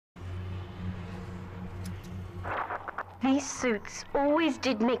These suits always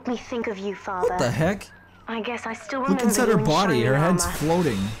did make me think of you, Father. What the heck? I guess I still remember Look inside you her in body. shining Her head's armor.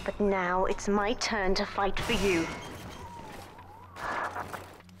 floating. But now it's my turn to fight for you.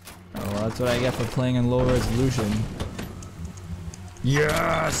 Oh, well, that's what I get for playing in low resolution.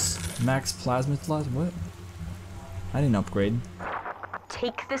 Yes! Max plasmid slot? What? I didn't upgrade.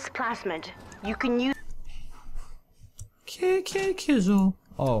 Take this plasmid. You can use KK Kizzle.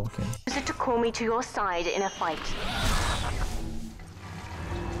 Oh, okay. it to call me to your side in a fight.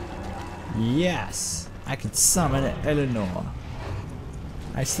 Yes! I can summon Eleanor.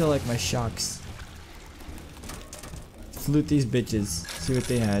 I still like my shocks. Flute these bitches. See what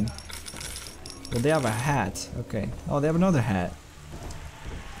they had. Well, they have a hat. Okay. Oh, they have another hat.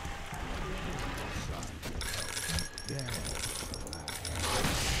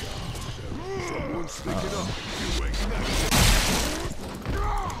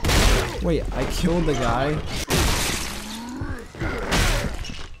 Wait, I killed the guy?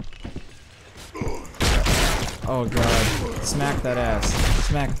 Oh god. Smack that ass.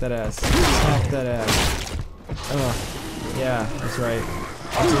 Smack that ass. Smack that ass. Ugh. Yeah, that's right.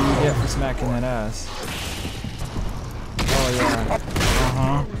 That's what you get for smacking that ass. Oh yeah.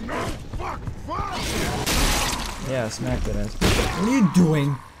 Uh-huh. Yeah, smack that ass. What are you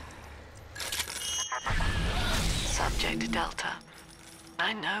doing? Subject Delta,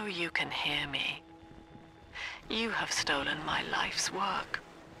 I know you can hear me. You have stolen my life's work,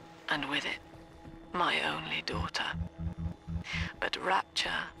 and with it, my only daughter. But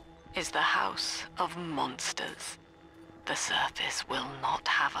Rapture is the house of monsters. The surface will not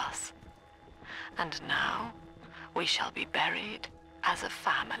have us. And now, we shall be buried as a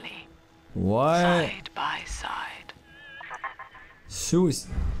family. What? Side by side.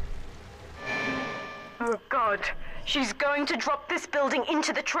 Suicide. Oh God, she's going to drop this building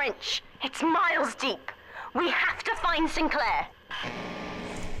into the trench. It's miles deep. We have to find Sinclair.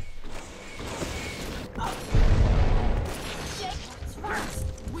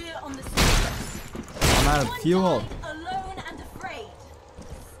 We're on the surface. I'm out of fuel. Alone and afraid.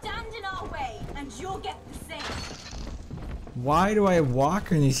 Stand in our way, and you'll get the same. Why do I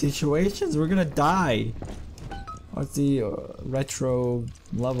walk in these situations? We're gonna die. What's the retro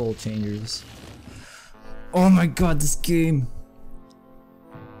level changers? Oh my god, this game.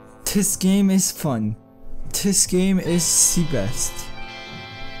 This game is fun. This game is the best.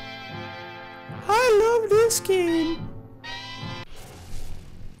 I love this game.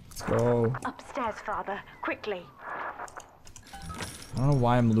 Let's go. Upstairs, Father. Quickly. I don't know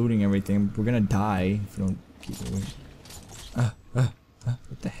why I'm looting everything. We're gonna die if we don't keep it moving.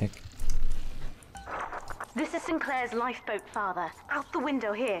 What the heck? This is Sinclair's lifeboat, Father. Out the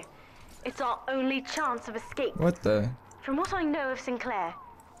window here. It's our only chance of escape. What the? From what I know of Sinclair,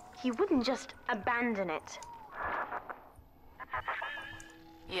 he wouldn't just abandon it.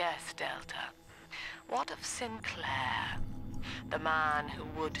 Yes, Delta. What of Sinclair? The man who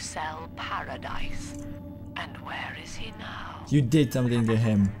would sell paradise. And where is he now? You did something to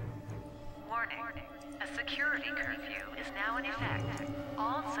him. Warning. A security curfew is now in effect.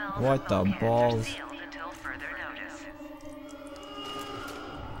 All cells What the located are balls? sealed until further notice.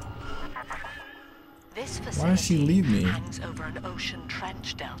 This Why does she facility leave me? hangs over an ocean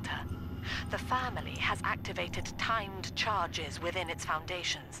trench, Delta. The family has activated timed charges within its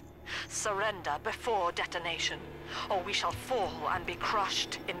foundations. Surrender before detonation, or we shall fall and be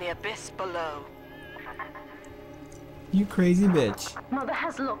crushed in the abyss below. You crazy bitch. Mother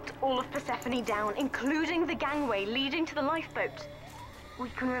has locked all of Persephone down, including the gangway leading to the lifeboat. We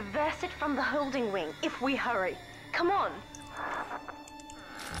can reverse it from the holding wing if we hurry. Come on.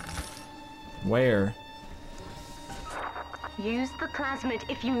 Where? Use the plasmid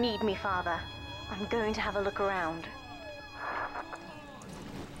if you need me, Father. I'm going to have a look around.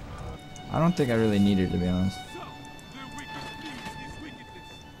 I don't think I really need it, to be honest.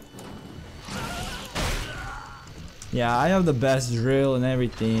 Yeah, I have the best drill and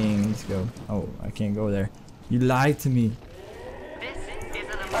everything. Let's go. Oh, I can't go there. You lied to me. This is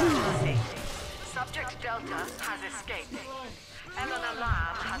an emergency. Subject Delta has escaped. Eleanor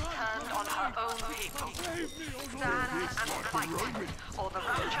Lamb has turned on her own people. Stand and fight, or the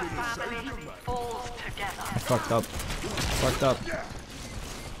Rapture family falls together. I fucked up. Fucked up.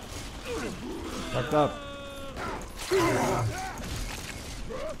 Fucked up.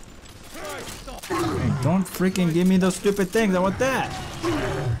 Hey, don't freaking give me those stupid things. I want that.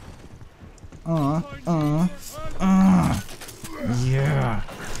 Yeah.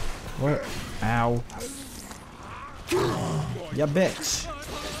 What? Ow. Ya bitch.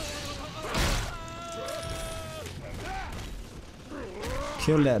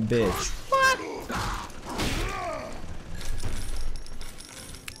 Kill that bitch.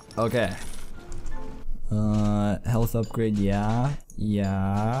 Okay. Health upgrade, yeah.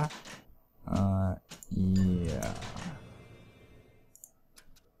 Yeah. Yeah.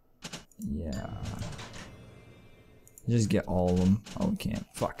 Yeah. Just get all of them. Oh, we can't.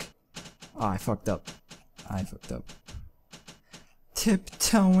 Fuck. Oh, I fucked up. I fucked up.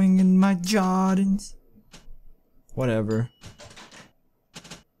 Tiptoeing in my Jordans. Whatever.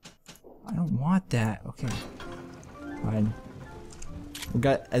 I don't want that. Okay. Fine. We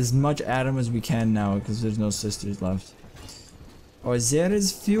got as much Adam as we can now because there's no sisters left. Oh, there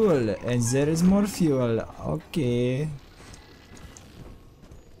is fuel and there is more fuel. Okay.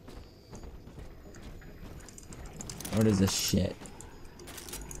 What is this shit?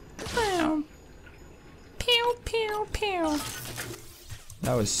 Pew pew pew.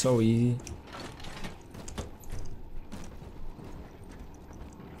 That was so easy.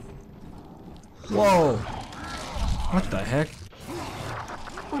 Whoa! What the heck?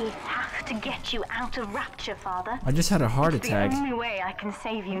 We have to get you out of Rapture, Father. I just had a heart It's attack. the only way I can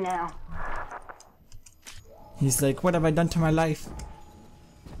save you now. He's like, what have I done to my life?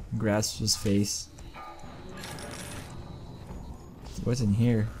 Grasps his face. What's in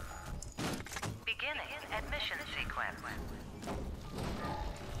here? Beginning admission sequence.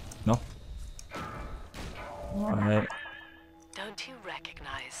 No. What? Don't you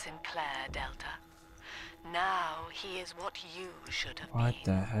recognize Sinclair, Delta? Now he is what you should have What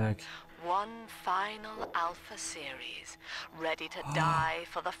been. the heck? One final Alpha series, ready to die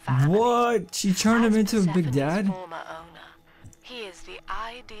for the family. What? She turned him As into a big Persephone's dad? former owner, he is the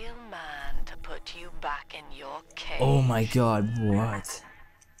ideal man to put you back in your cage. Oh my god, what?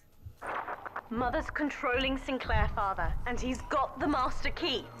 Mother's controlling Sinclair, Father, and he's got the master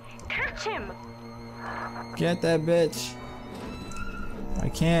key. Catch him! Get that bitch. I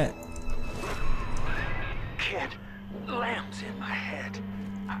can't. Kid, lamb's in my head.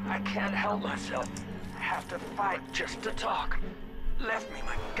 I can't help myself. I have to fight just to talk. Left me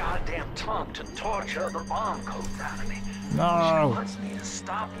my goddamn tongue to torture the bomb codes out of me. No. She wants me to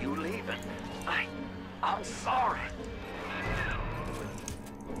stop you leaving. I'm sorry.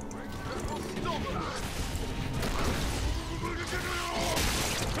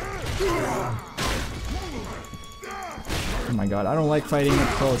 Oh my god, I don't like fighting up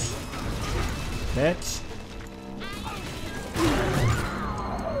close. Bitch.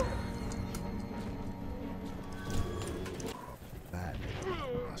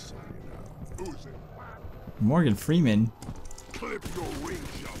 Morgan Freeman.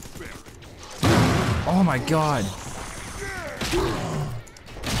 Oh my god.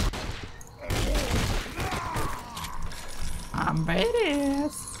 I'm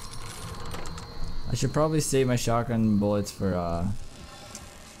badass. I should probably save my shotgun bullets for oh.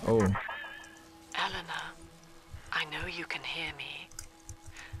 Eleanor, I know you can hear me.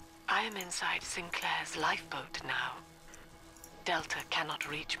 I am inside Sinclair's lifeboat now. Delta cannot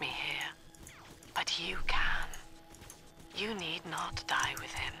reach me here, but you can. You need not die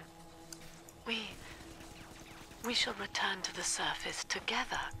with him. We shall return to the surface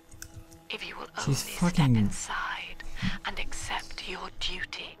together, if you will only step inside and accept your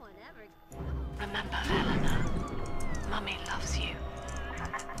duty. Remember, Eleanor, Mummy loves you.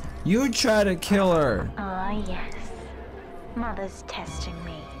 You try to kill her. Ah, yes. Mother's testing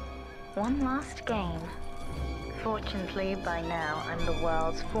me. One last game. Fortunately, by now, I'm the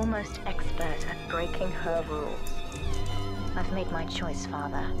world's foremost expert at breaking her rules. I've made my choice,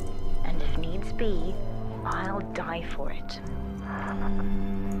 Father. And if needs be, I'll die for it.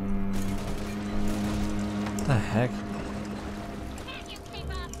 What the heck?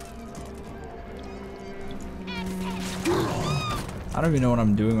 I don't even know what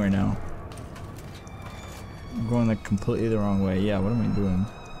I'm doing right now. I'm going like completely the wrong way. Yeah, what am I doing?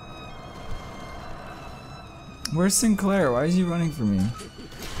 Where's Sinclair? Why is he running from me?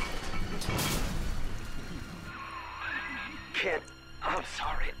 Kid, I'm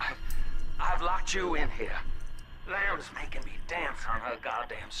sorry. I've locked you in here. Lamb's making me dance on her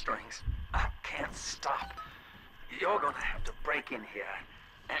goddamn strings. I can't stop. You're gonna have to break in here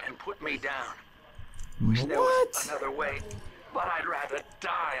and put me down. Wish there was another way, but I'd rather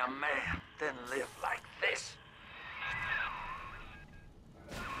die a man than live like this.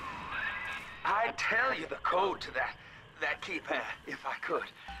 I'd tell you the code to that keypad if I could.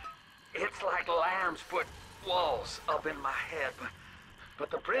 It's like Lamb's put walls up in my head,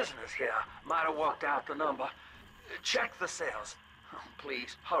 but the prisoners here might have worked out the number. Check the cells. Oh,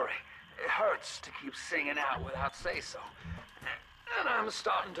 please, hurry. It hurts to keep singing out without say-so. And I'm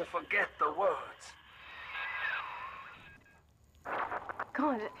starting to forget the words.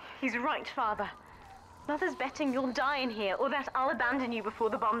 God, he's right, Father. Mother's betting you'll die in here, or that I'll abandon you before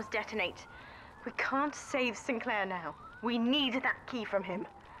the bombs detonate. We can't save Sinclair now. We need that key from him.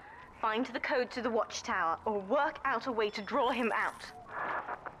 Find the code to the watchtower, or work out a way to draw him out.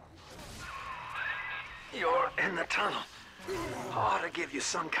 You're in the tunnel. I ought to give you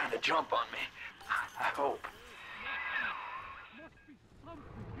some kind of jump on me. I hope.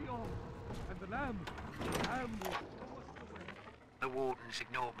 The wardens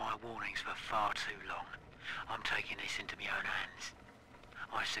ignored my warnings for far too long. I'm taking this into my own hands.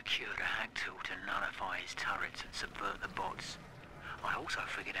 I secured a hack tool to nullify his turrets and subvert the bots. I also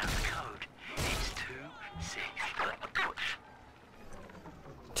figured out the code. It's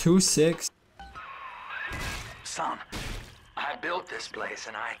 2-6. 2-6. Son, I built this place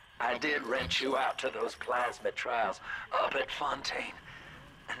and I did rent you out to those plasmid trials up at Fontaine.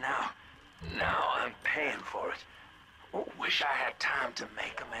 And now I'm paying for it. Wish I had time to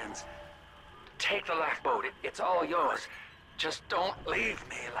make amends. Take the lifeboat, it's all yours. Just don't leave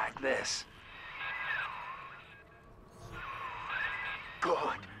me like this.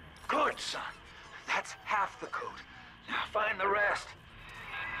 Good, son. That's half the code. Now find the rest.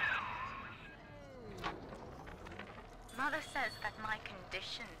 Mother says that my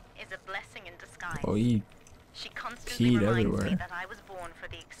condition is a blessing in disguise. Oh, he She constantly peed reminds me everywhere. that I was born for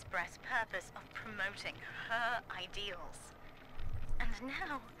the express purpose of promoting her ideals. And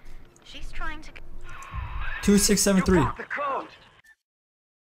now, she's trying to... 2673. You got the code.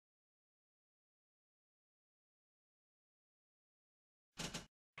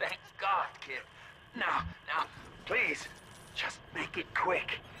 Thank God, kid. Now, please, just make it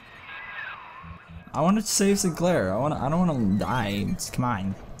quick. I want to save Sinclair. I don't want to die. Come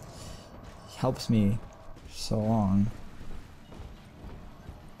on. He helps me so long.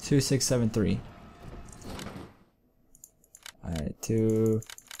 2673. Alright, 2,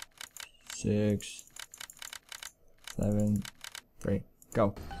 6, 7, 3.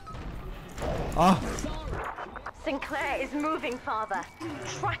 Go. Ah! Sinclair is moving, Father.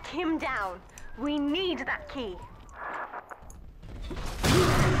 Track him down. We need that key.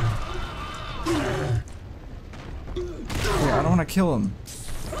 Yeah, I don't want to kill him.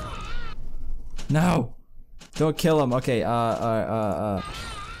 No! Don't kill him. Okay, no.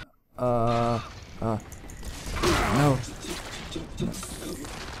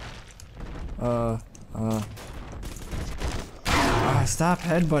 Stop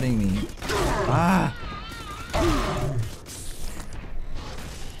headbutting me. Ah!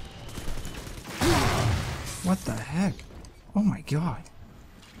 What the heck? Oh my god.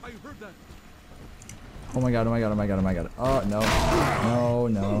 Oh my god, oh my god, oh my god, oh my god. Oh no. No,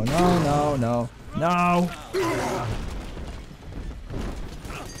 no, no, no, no. No!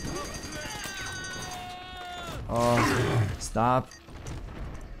 Oh, stop.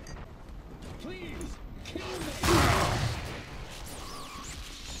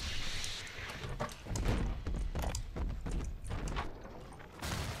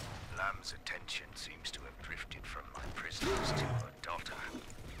 Lamb's attention seems to have drifted from my prisoners to her daughter.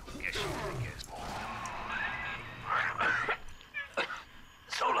 Guess she really cares more.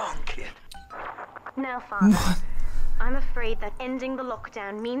 So long, kid. Now, Father, I'm afraid that ending the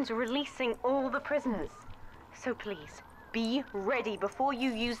lockdown means releasing all the prisoners. So please, be ready before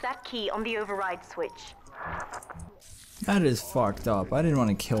you use that key on the override switch. That is fucked up. I didn't want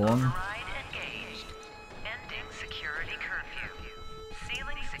to kill him. Override engaged. Ending security curfew.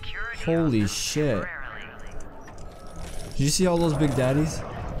 Sealing security Holy office shit. temporarily. Did you see all those big daddies?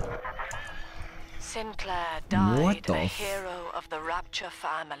 Sinclair What died the a f- hero of the Rapture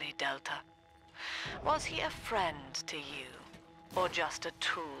family, Delta. Was he a friend to you, or just a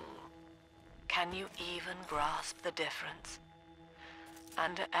tool? Can you even grasp the difference?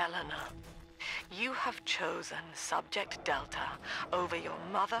 And Eleanor, you have chosen Subject Delta over your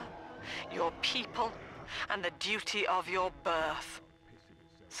mother, your people, and the duty of your birth.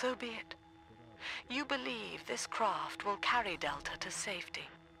 So be it. You believe this craft will carry Delta to safety,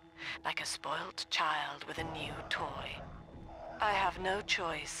 like a spoilt child with a new toy. I have no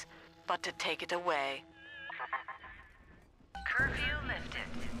choice but to take it away. Curfew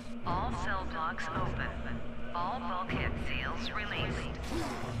lifted. All cell blocks open. All bulkhead seals released.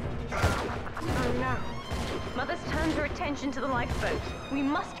 Oh no. Mother's turned her attention to the lifeboat. We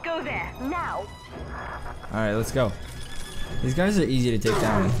must go there, now. Alright, let's go. These guys are easy to take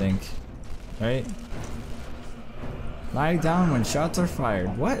down, I think. Right? Lie down when shots are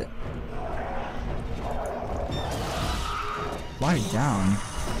fired. What? Lie down?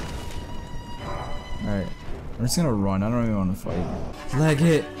 Alright. I'm just gonna run. I don't even want to fight. Leg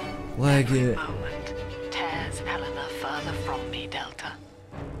it! Leg it! Moment tears Eleanor further from me, Delta.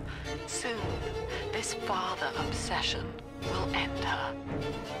 Soon, this This father obsession will end her.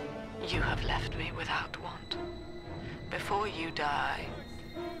 You have left me without want. Before you die,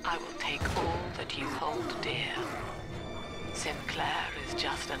 I will take all that you hold dear. Sinclair is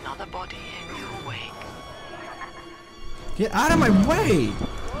just another body in your wake. Get out of my way!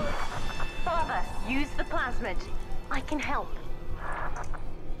 Father, use the plasmid. I can help.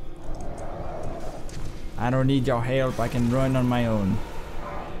 I don't need your help. I can run on my own.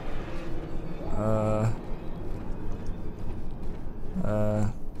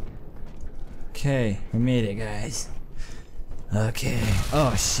 Okay, we made it, guys. Okay.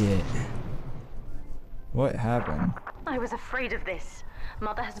 Oh shit. What happened? I was afraid of this.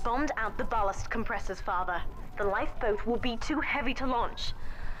 Mother has bombed out the ballast compressors, Father. The lifeboat will be too heavy to launch.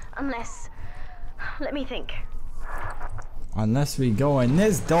 Unless... let me think. Unless we go in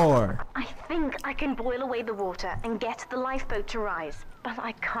this door. I think I can boil away the water and get the lifeboat to rise, but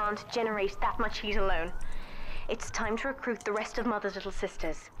I can't generate that much heat alone. It's time to recruit the rest of Mother's little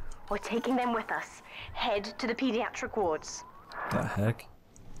sisters. We're taking them with us. Head to the pediatric wards. The heck?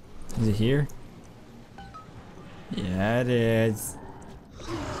 Is it here? Yeah, it is.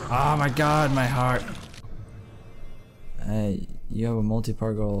 Oh my god, my heart. Hey, you have a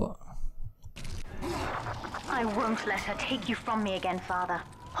multi-particle. I won't let her take you from me again, Father.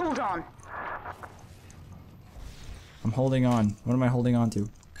 Hold on. I'm holding on. What am I holding on to?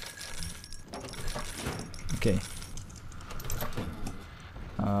 Okay.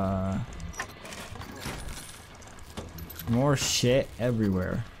 More shit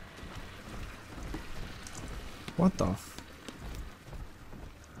everywhere. What the f...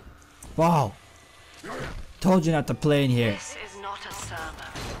 Wow! Told you not to play in here. This is not a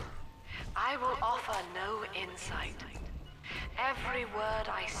sermon. I will offer no insight. Every word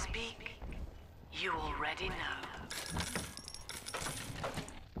I speak, you already know.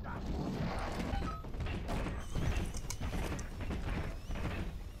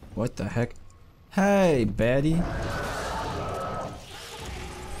 What the heck? Hey, baddie.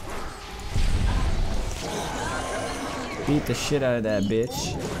 Beat the shit out of that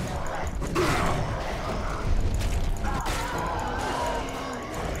bitch.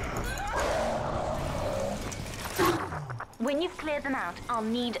 When you've cleared them out, I'll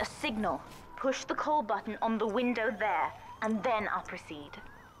need a signal. Push the call button on the window there, and then I'll proceed.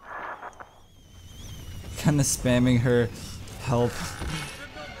 Kinda spamming her help.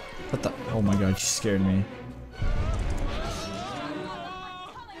 What the? Oh my god, she scared me.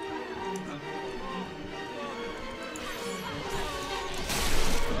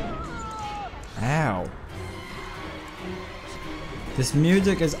 Ow. This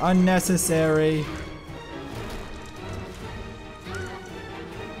music is unnecessary.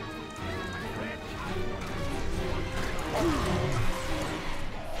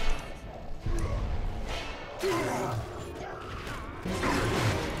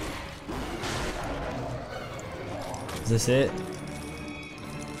 Is this it?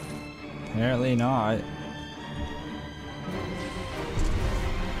 Apparently not.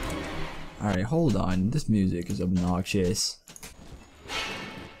 Alright, hold on. This music is obnoxious.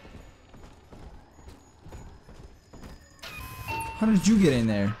 How did you get in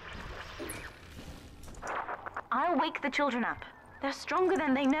there? I'll wake the children up. They're stronger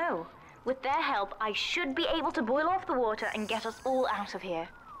than they know. With their help, I should be able to boil off the water and get us all out of here.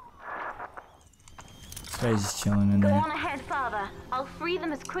 This guy's just chilling in Go there. on ahead, Father. I'll free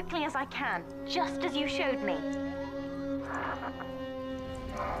them as quickly as I can, just as you showed me.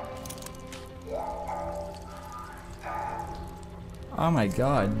 Oh my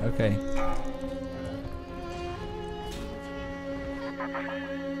god, okay.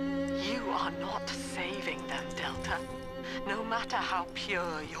 You are not saving them, Delta. No matter how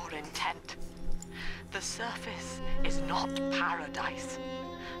pure your intent. The surface is not paradise,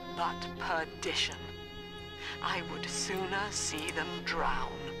 but perdition. I would sooner see them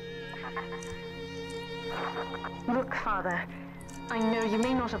drown. Look, Father, I know you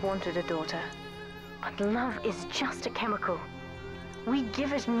may not have wanted a daughter, but love is just a chemical. We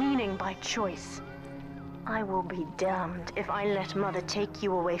give it meaning by choice. I will be damned if I let Mother take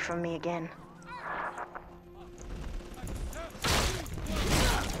you away from me again.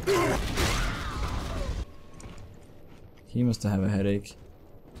 He must have a headache.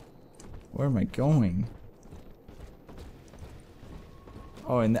 Where am I going?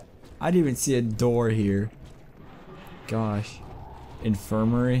 Oh, and I didn't even see a door here. Gosh.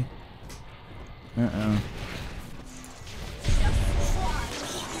 Infirmary? Uh-oh.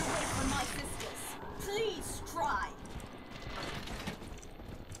 For my sisters, please try.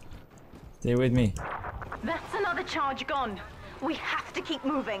 Stay with me. That's another charge gone. We have to keep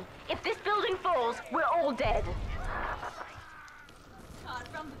moving. If this building falls, we're all dead.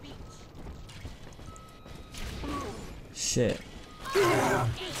 From the beach. Shit.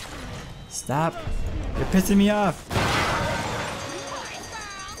 Stop. You're pissing me off.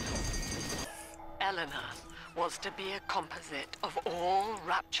 Eleanor was to be a composite of all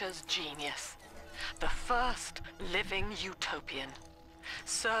Rapture's genius. The first living utopian,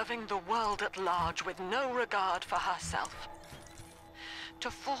 serving the world at large with no regard for herself. To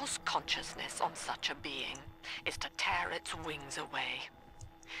force consciousness on such a being is to tear its wings away.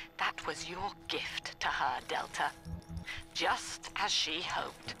 That was your gift to her, Delta. Just as she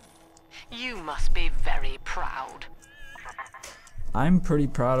hoped. You must be very proud. I'm pretty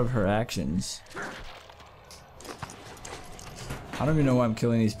proud of her actions. I don't even know why I'm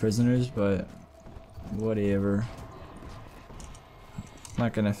killing these prisoners, but whatever.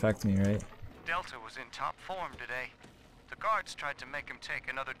 Not gonna affect me, right? Delta was in top form today. The guards tried to make him take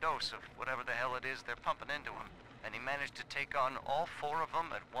another dose of whatever the hell it is they're pumping into him, and he managed to take on all 4 of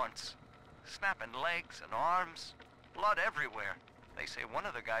them at once. Snapping legs and arms, blood everywhere. They say one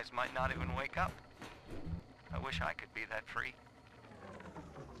of the guys might not even wake up. I wish I could be that free.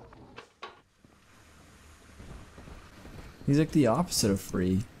 He's like the opposite of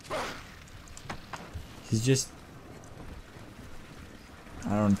free. He's just...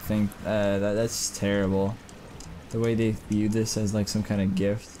 I don't think... that's terrible. The way they view this as like some kind of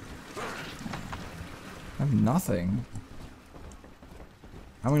gift. I have nothing.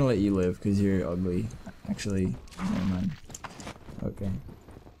 I'm gonna let you live because you're ugly. Actually, never mind. Okay.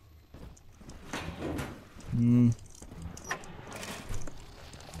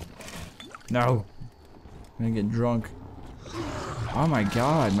 No. I'm gonna get drunk. Oh my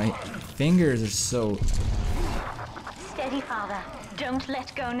god, my fingers are so... Steady, Father. Don't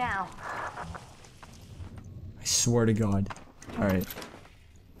let go now. I swear to God. Alright.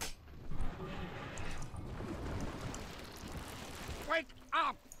 Wake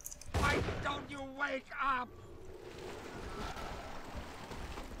up! Why don't you wake up?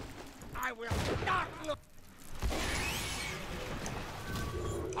 I will not look.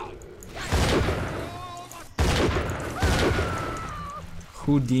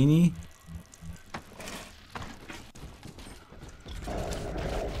 Houdini?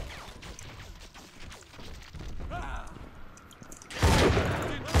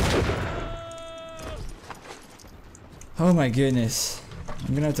 Oh my goodness.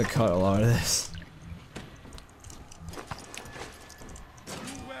 I'm gonna have to cut a lot of this.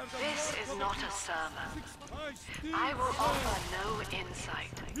 This is not a sermon. I will offer no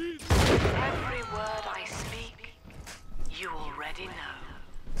insight. Every word I speak, you already know.